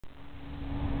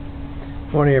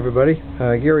Morning everybody,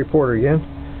 Gary Porter again.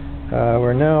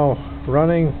 We're now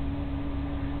running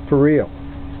for real,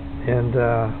 and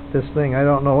this thing, I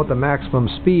don't know what the maximum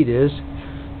speed is,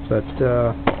 but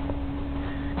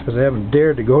because I haven't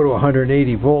dared to go to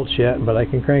 180 volts yet, but I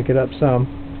can crank it up some.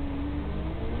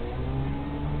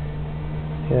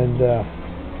 And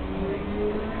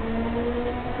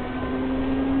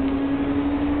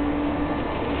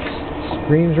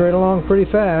screams right along pretty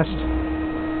fast.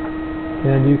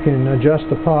 And you can adjust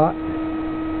the pot.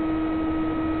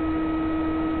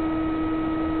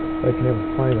 If I can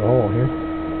ever find a hole here.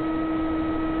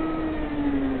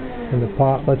 And the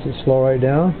pot lets it slow right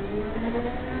down.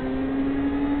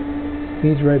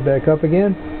 Speeds right back up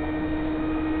again.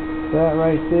 That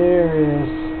right there is,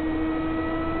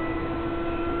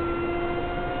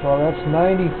 well, that's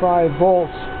 95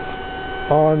 volts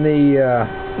on the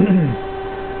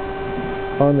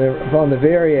on the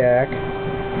variac.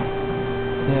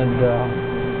 And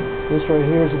this right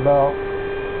here is about,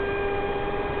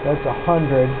 that's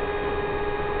 100,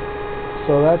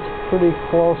 so that's pretty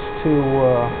close to,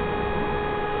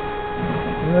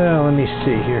 well, let me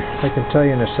see here, I can tell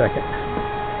you in a second.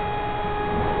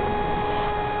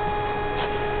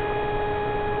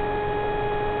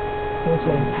 Once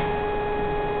I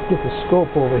get the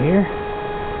scope over here.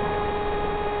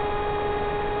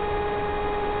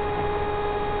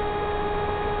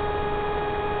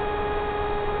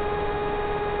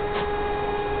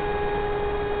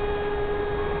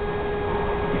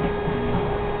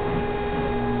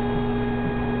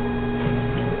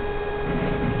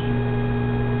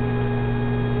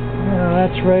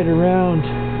 That's right around,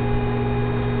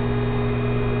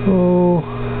 oh,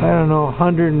 I don't know,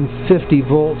 150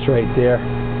 volts right there.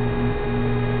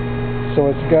 So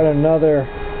it's got another,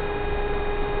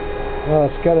 well,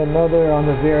 it's got another on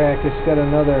the variac, it's got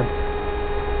another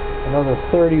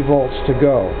 30 volts to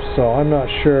go. So I'm not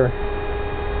sure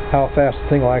how fast the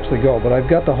thing will actually go, but I've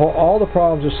got the whole, all the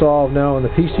problems are solved now, and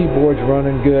the PC board's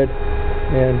running good,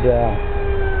 and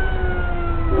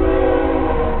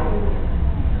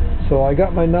so I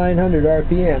got my 900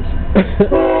 RPMs.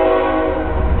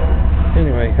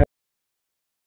 Anyway.